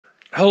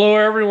Hello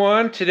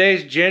everyone,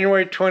 today's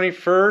January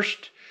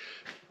 21st,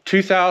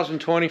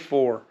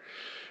 2024.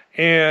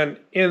 And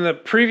in the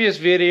previous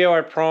video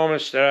I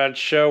promised that I'd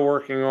show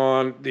working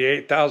on the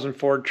 8000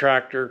 Ford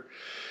tractor.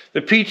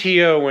 The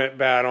PTO went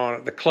bad on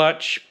it, the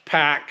clutch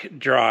pack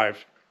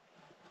drive.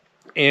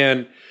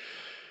 And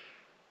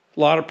a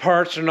lot of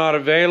parts are not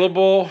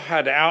available,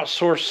 had to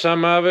outsource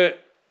some of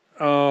it.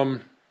 I'll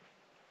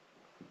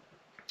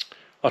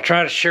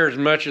try to share as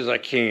much as I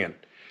can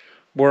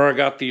where I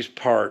got these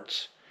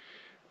parts.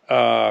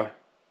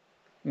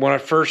 When I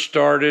first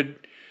started,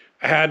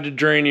 I had to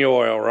drain the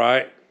oil,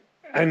 right?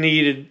 I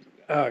needed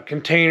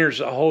containers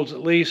that holds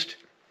at least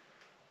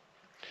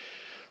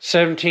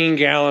 17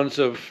 gallons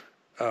of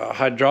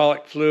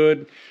hydraulic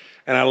fluid,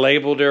 and I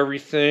labeled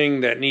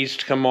everything that needs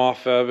to come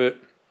off of it.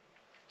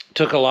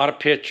 Took a lot of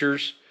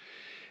pictures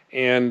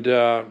and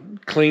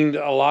cleaned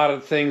a lot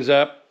of things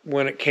up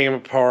when it came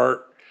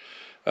apart.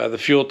 The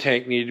fuel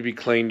tank needed to be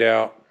cleaned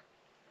out,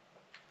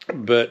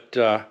 but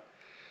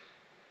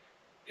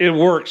it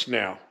works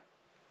now.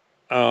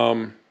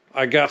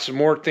 I got some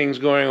more things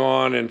going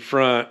on in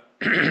front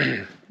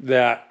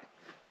that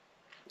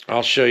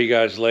I'll show you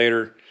guys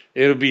later.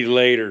 It'll be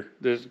later,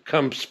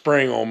 come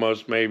spring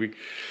almost maybe.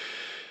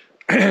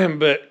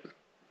 But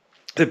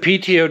the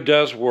PTO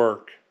does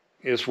work.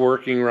 It's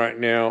working right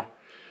now.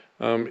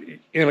 In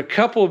a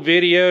couple of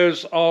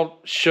videos, I'll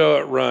show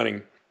it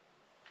running.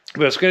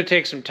 But it's going to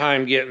take some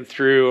time getting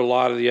through a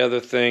lot of the other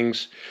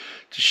things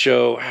to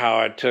show how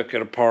I took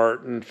it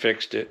apart and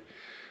fixed it.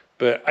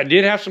 But I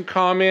did have some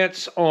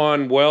comments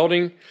on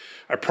welding.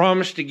 I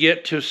promised to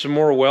get to some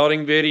more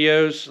welding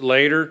videos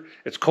later.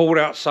 It's cold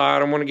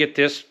outside. I want to get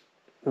this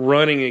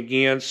running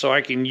again so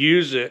I can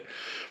use it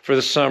for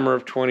the summer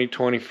of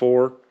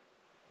 2024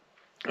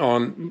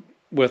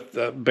 with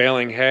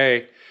baling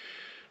hay.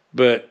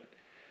 But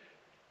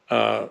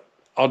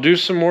I'll do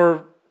some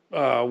more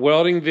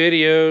welding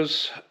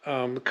videos.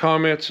 The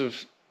comments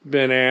have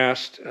been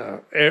asked.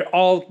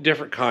 All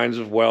different kinds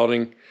of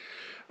welding.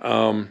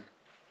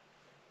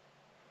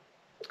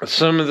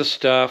 Some of the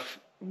stuff,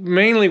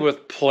 mainly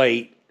with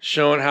plate,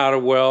 showing how to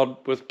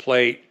weld with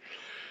plate.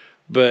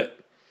 But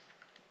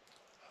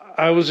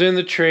I was in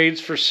the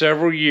trades for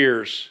several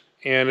years,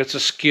 and it's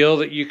a skill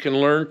that you can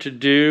learn to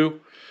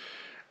do,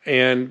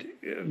 and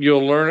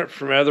you'll learn it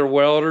from other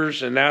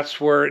welders, and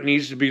that's where it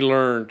needs to be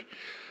learned.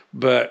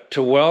 But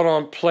to weld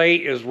on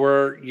plate is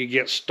where you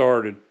get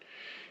started,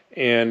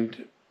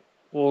 and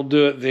we'll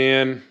do it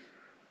then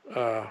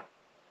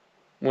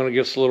when it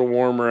gets a little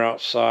warmer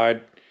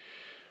outside.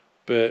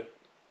 But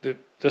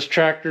this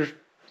tractor,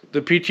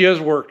 the PTO is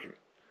working,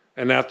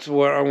 and that's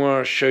what I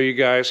want to show you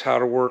guys how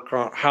to work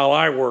on, how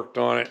I worked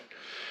on it,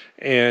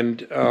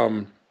 and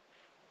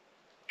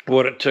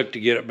what it took to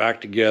get it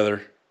back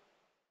together.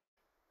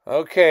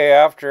 Okay,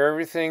 after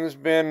everything's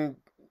been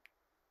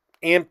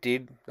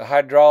emptied, the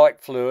hydraulic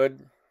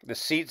fluid, the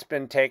seat's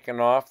been taken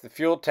off, the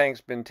fuel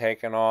tank's been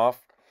taken off.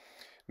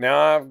 Now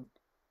I've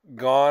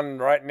gone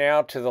right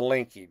now to the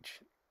linkage.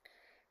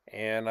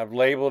 And I've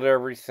labeled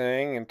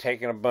everything and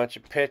taken a bunch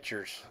of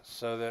pictures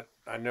so that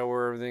I know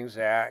where everything's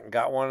at, and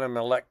got one of them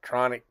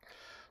electronic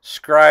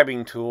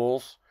scribing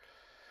tools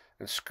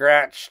and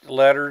scratched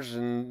letters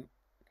and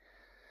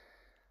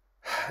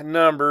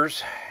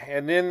numbers.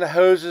 And then the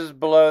hoses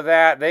below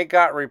that, they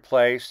got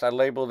replaced. I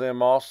labeled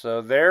them also.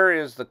 There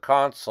is the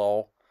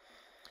console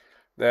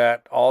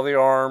that all the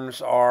arms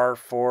are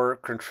for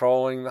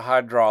controlling the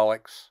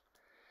hydraulics.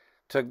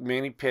 Took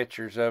many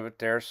pictures of it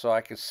there so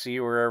I could see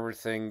where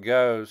everything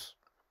goes.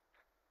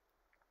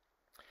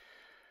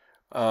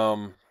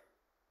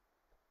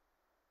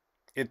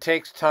 It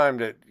takes time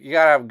to, you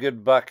gotta have a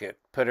good bucket,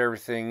 put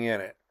everything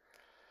in it.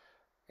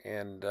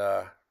 And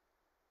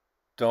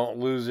don't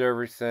lose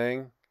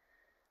everything.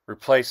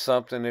 Replace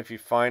something if you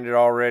find it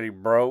already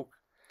broke.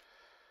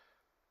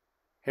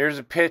 Here's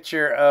a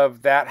picture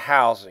of that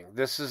housing.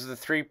 This is the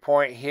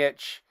 3-point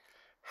hitch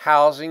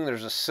housing.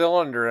 There's a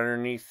cylinder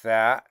underneath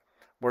that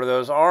where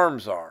those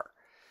arms are,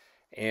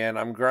 and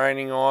I'm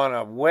grinding on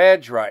a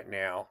wedge right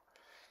now.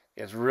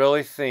 It's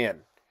really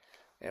thin,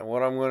 and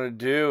what I'm going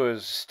to do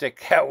is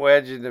stick that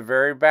wedge in the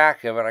very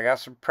back of it. I got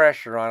some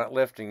pressure on it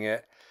lifting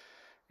it,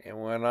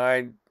 and when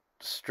I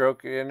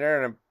stroke it in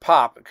there and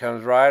pop, it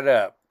comes right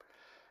up.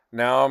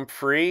 Now I'm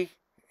free,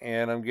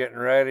 and I'm getting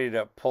ready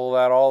to pull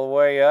that all the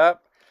way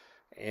up,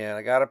 and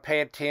I got to pay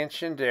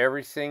attention to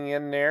everything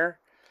in there.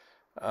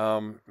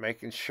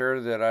 Making sure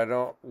that I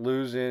don't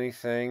lose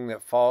anything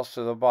that falls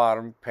to the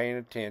bottom, paying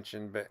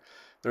attention. But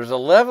there's a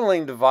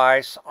leveling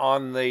device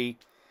on the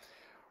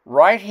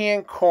right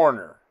hand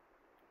corner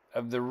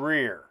of the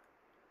rear,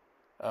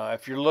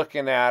 if you're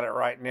looking at it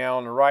right now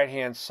on the right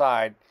hand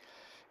side,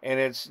 and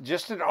it's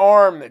just an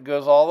arm that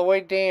goes all the way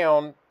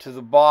down to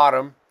the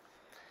bottom,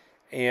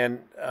 and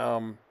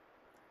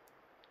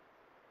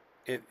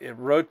it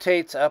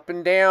rotates up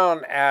and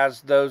down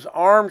as those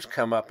arms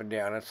come up and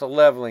down. It's a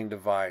leveling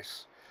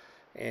device.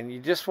 And you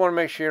just want to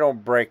make sure you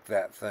don't break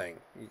that thing.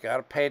 You got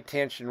to pay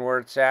attention where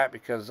it's at,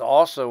 because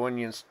also when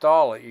you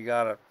install it, you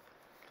got to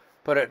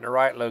put it in the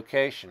right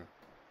location.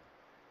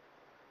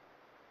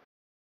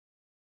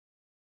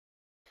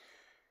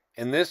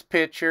 In this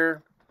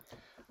picture,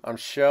 I'm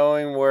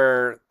showing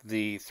where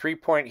the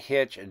 3-point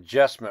hitch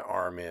adjustment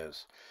arm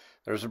is.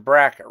 There's a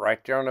bracket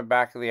right there on the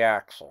back of the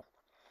axle.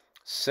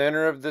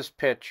 Center of this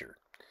picture.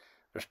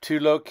 There's 2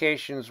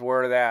 locations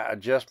where that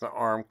adjustment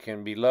arm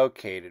can be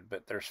located,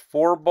 but there's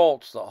 4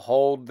 bolts that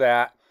hold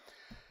that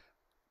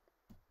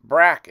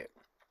bracket.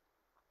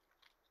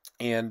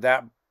 And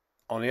that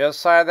on the other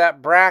side of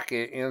that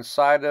bracket,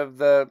 inside of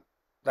the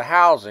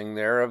housing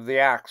there of the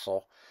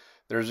axle,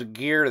 there's a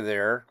gear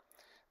there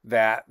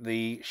that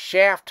the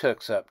shaft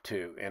hooks up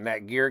to, and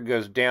that gear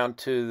goes down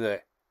to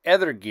the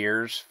other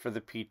gears for the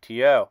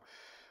PTO.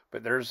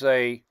 But there's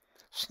a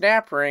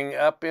snap ring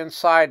up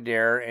inside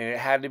there, and it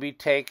had to be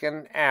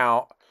taken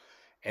out,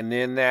 and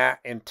then that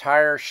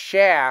entire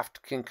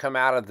shaft can come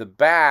out of the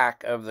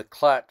back of the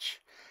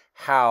clutch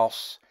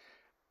housing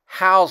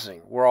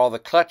where all the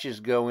clutches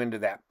go into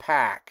that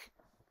pack.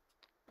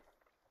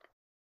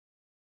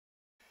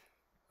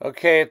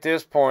 Okay, at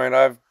this point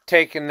I've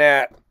taken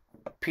that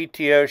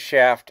PTO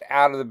shaft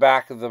out of the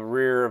back of the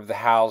rear of the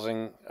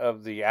housing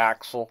of the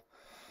axle,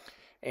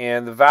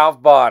 and the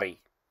valve body.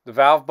 The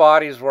valve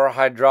body is where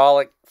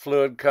hydraulic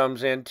fluid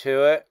comes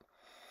into it,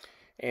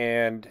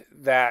 and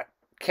that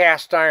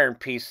cast iron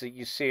piece that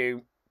you see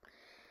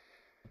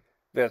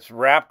that's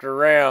wrapped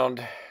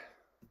around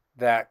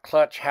that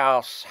clutch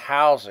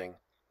housing.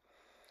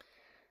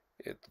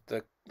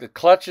 The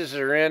clutches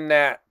are in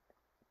that,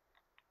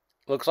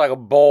 looks like a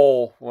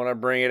bowl when I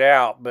bring it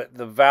out, but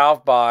the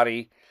valve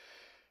body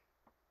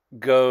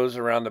goes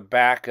around the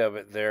back of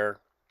it there,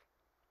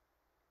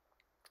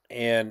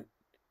 and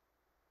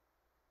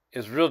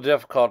it's real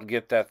difficult to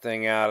get that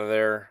thing out of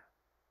there,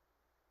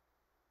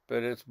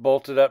 but it's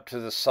bolted up to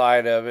the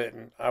side of it,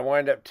 and I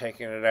wind up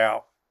taking it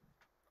out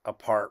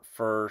apart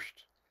first.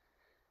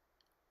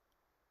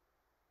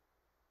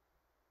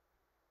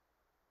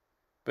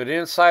 But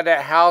inside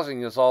that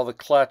housing is all the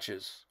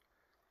clutches,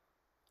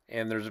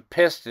 and there's a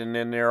piston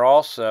in there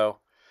also,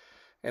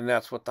 and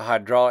that's what the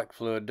hydraulic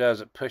fluid does.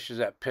 It pushes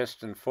that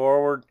piston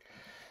forward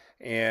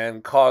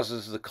and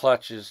causes the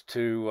clutches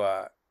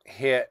to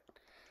hit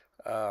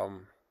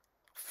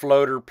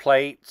floater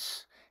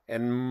plates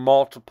and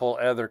multiple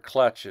other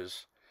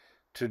clutches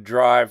to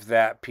drive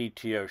that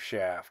PTO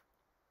shaft.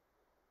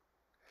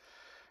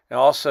 And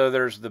also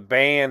there's the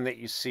band that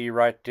you see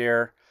right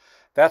there.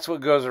 That's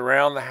what goes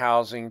around the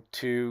housing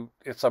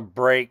it's a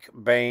brake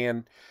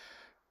band.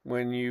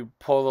 When you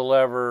pull the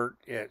lever,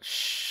 it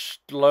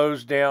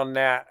slows down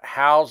that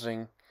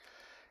housing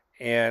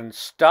and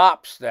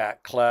stops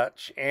that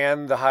clutch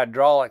and the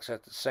hydraulics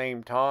at the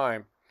same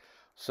time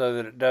so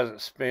that it doesn't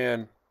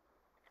spin.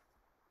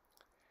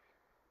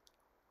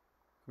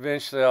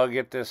 Eventually I'll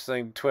get this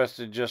thing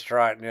twisted just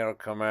right and it'll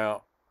come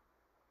out.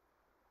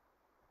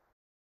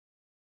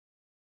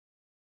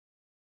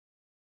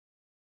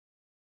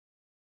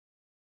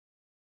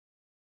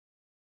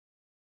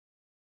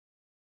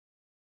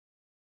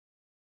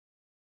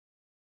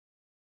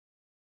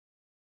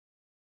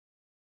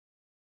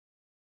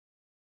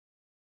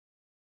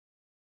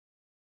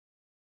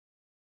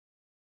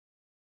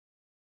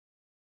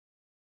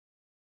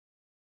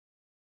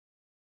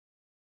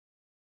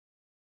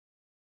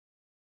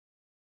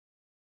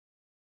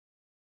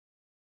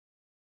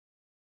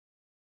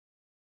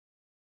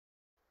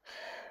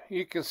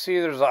 You can see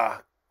there's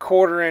a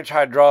 1/4-inch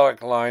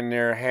hydraulic line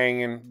there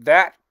hanging.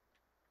 That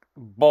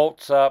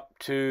bolts up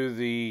to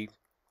the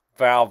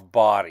valve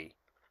body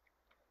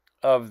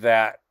of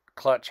that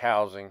clutch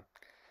housing.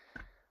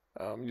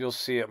 You'll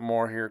see it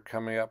more here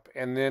coming up.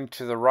 And then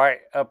to the right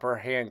upper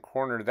hand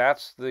corner,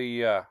 that's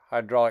the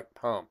hydraulic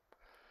pump.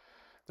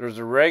 There's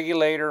a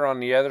regulator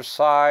on the other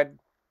side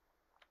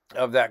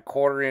of that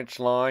 1/4-inch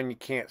line. You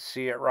can't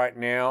see it right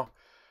now,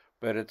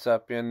 but it's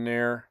up in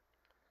there.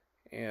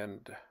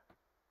 And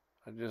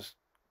I just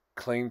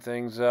clean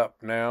things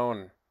up now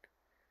and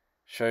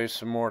show you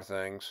some more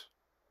things.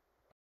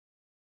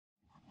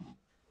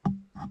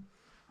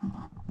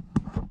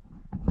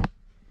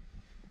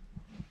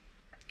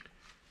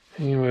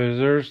 Anyways,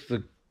 there's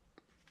the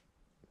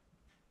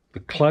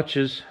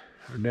clutches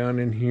are down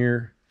in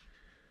here.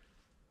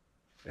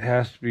 It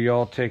has to be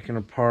all taken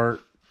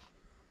apart.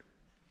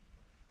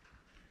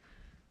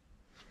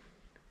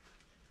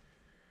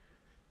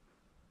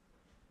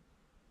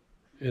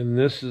 And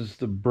this is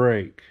the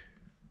brake.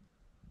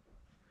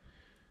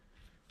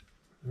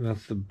 And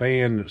that's the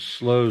band that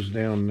slows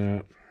down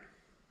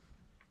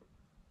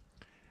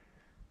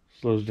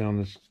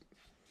this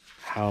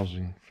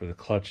housing for the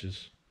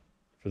clutches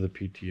for the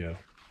PTO.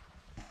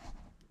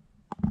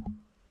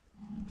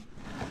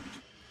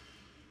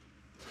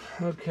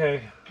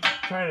 Okay, I'm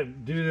trying to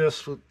do this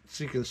so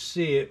you can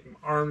see it. My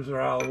arms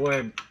are out of the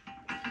way.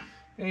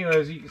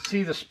 Anyways, you can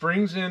see the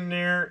springs in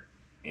there,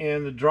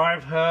 and the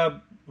drive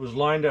hub was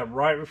lined up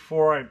right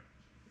before I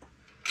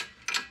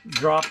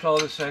dropped all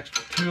this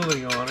extra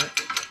tooling on it.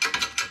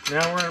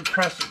 Now we're going to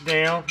press it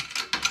down.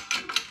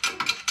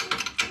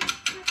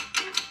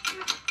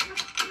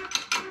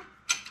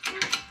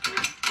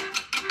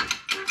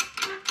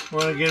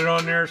 Want to get it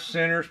on there as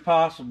center as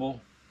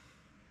possible.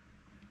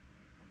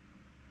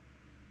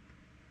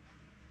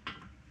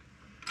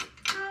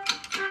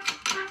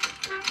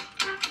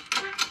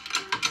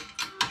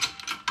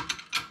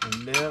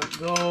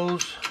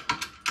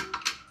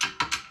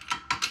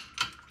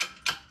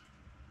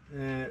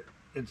 and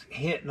it's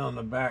hitting on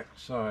the back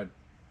side.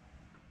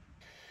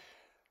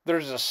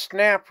 There's a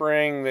snap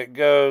ring that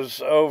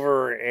goes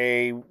over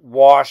a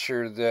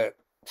washer that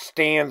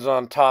stands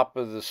on top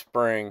of the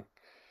spring,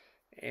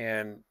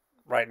 and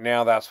right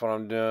now that's what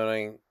I'm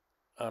doing.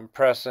 I'm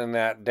pressing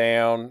that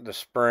down, the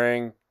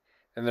spring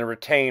and the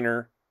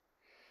retainer,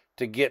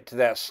 to get to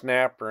that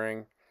snap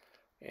ring,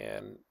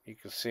 and you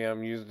can see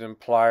I'm using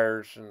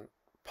pliers and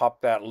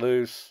pop that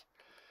loose,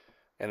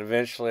 and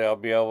eventually I'll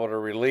be able to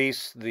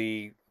release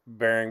the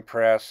bearing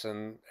press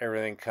and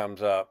everything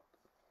comes up.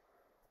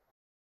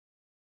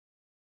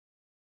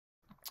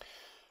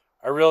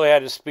 I really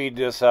had to speed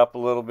this up a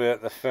little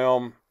bit, the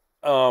film.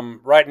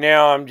 Right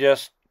now I'm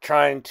just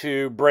trying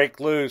to break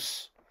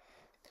loose.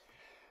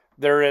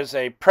 There is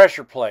a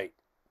pressure plate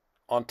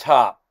on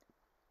top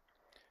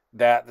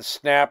that the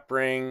snap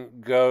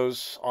ring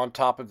goes on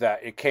top of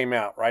that. It came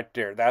out right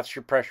there. That's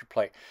your pressure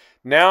plate.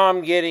 Now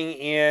I'm getting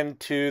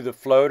into the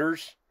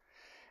floaters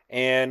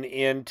and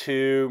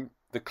into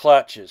the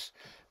clutches.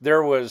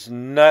 There was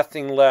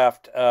nothing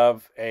left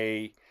of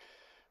a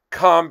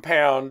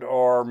compound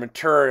or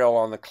material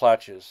on the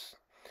clutches.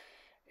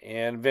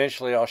 And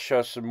eventually I'll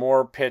show some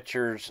more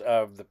pictures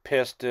of the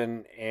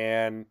piston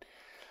and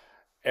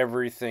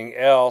everything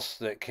else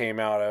that came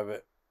out of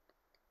it.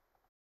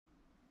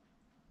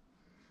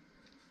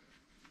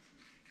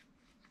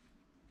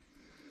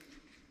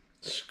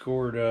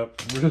 Scored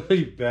up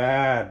really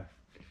bad.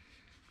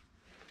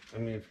 I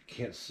mean, if you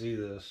can't see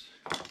this,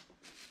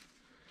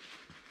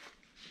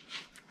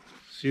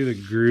 see the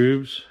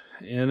grooves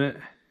in it.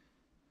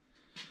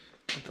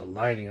 Put the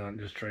lighting on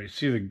just right.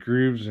 See the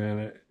grooves in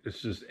it.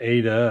 It's just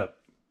ate up,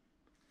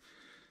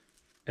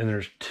 and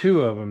there's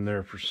two of them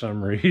there for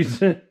some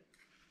reason.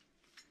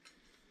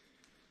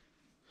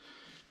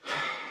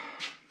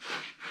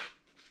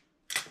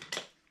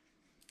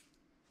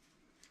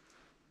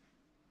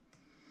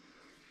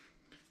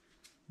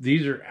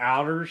 These are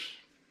outers,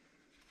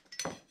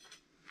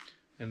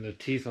 and the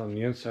teeth on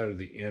the inside are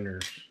the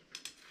inners.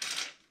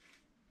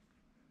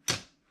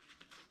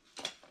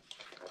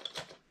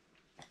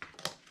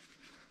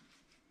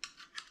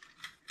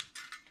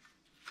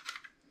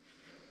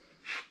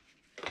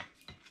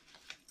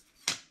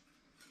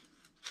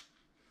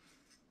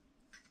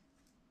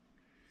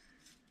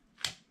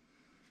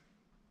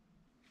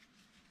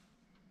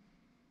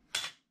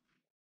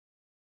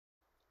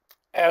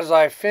 As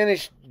I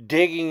finished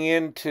digging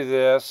into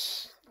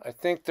this, I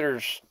think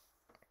there's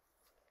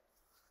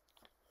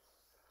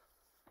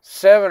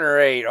 7 or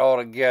 8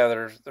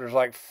 altogether. There's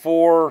like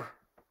 4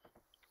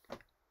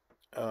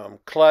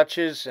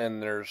 clutches,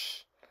 and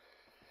there's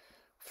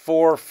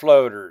 4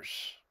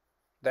 floaters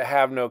that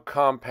have no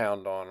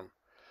compound on them.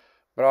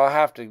 But I'll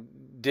have to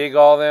dig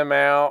all them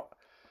out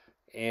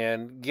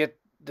and get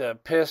the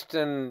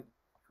piston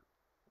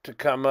to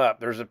come up.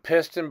 There's a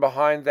piston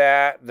behind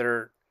that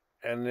there,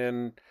 and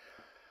then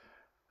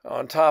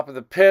on top of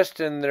the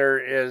piston there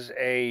is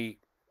a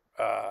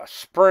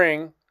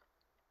spring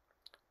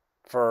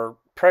for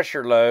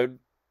pressure load,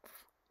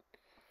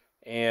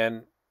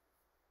 and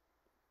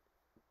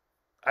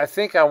I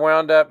think I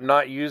wound up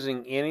not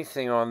using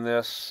anything on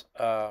this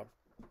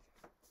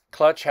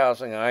clutch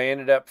housing. I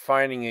ended up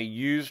finding a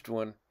used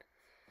one,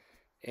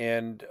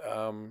 and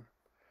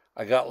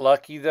I got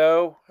lucky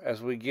though.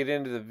 As we get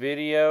into the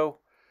video,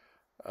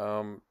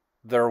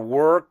 there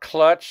were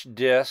clutch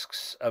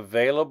discs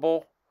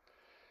available,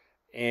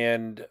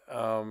 and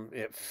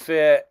it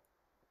fit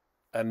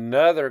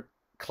another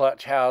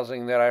clutch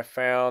housing that I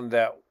found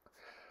that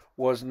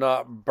was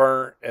not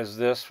burnt as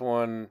this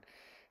one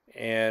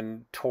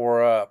and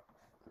tore up.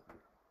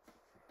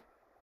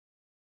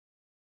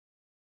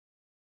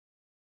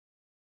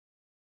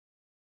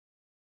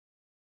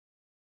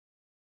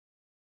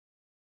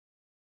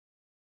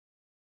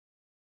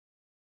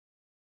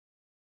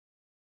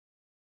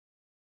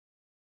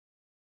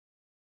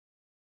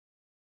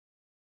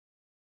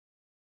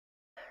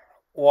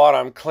 What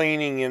I'm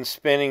cleaning and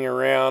spinning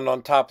around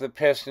on top of the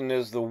piston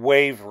is the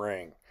wave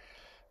ring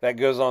that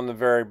goes on the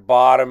very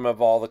bottom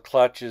of all the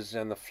clutches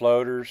and the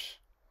floaters.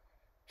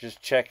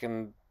 Just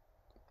checking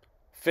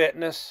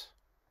fitness.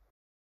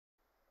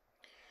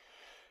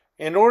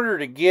 In order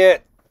to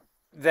get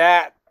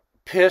that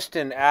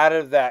piston out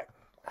of that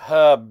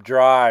hub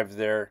drive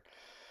there,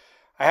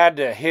 I had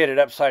to hit it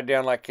upside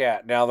down like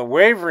that. Now the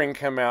wave ring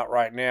come out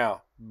right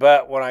now,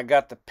 but when I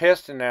got the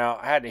piston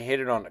out, I had to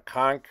hit it on the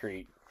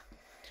concrete.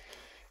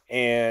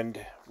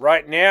 And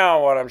right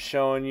now what I'm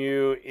showing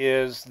you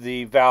is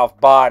the valve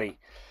body.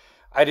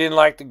 I didn't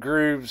like the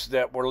grooves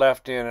that were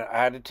left in it. I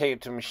had to take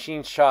it to a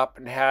machine shop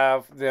and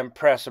have them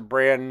press a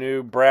brand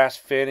new brass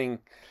fitting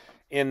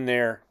in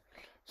there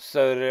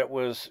so that it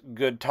was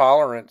good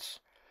tolerance.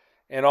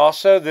 And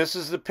also, this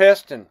is the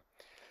piston.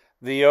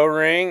 The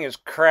O-ring is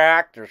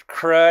cracked. There's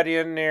crud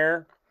in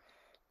there,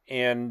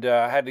 and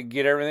I had to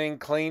get everything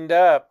cleaned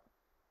up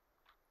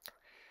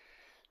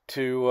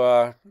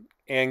to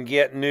and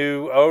get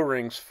new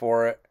O-rings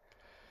for it.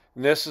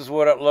 And this is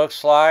what it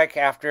looks like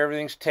after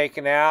everything's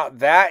taken out.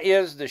 That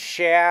is the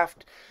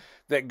shaft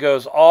that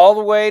goes all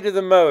the way to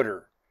the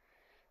motor.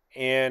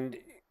 And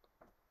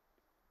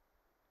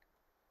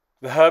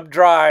the hub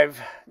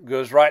drive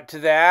goes right to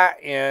that,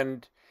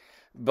 and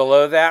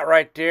below that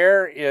right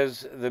there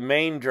is the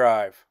main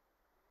drive.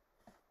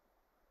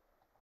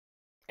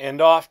 And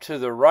off to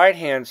the right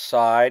hand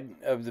side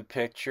of the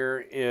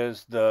picture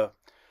is the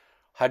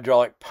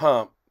hydraulic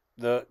pump.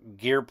 The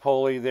gear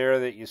pulley there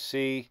that you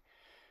see,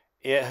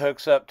 it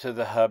hooks up to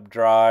the hub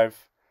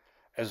drive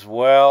as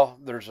well.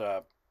 There's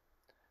a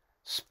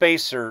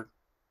spacer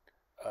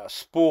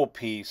spool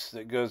piece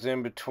that goes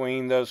in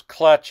between those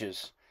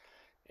clutches,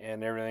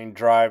 and everything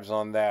drives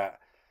on that.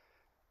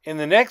 In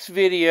the next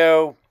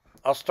video,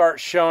 I'll start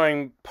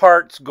showing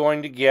parts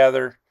going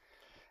together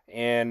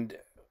and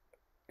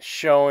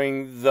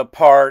showing the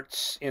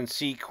parts in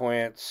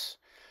sequence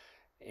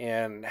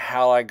and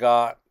how I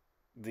got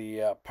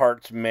the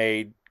parts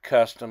made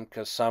custom,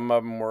 because some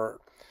of them were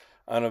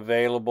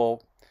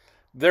unavailable.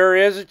 There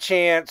is a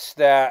chance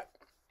that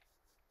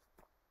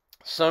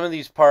some of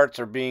these parts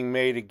are being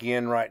made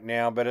again right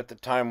now, but at the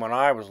time when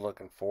I was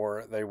looking for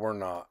it, they were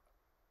not.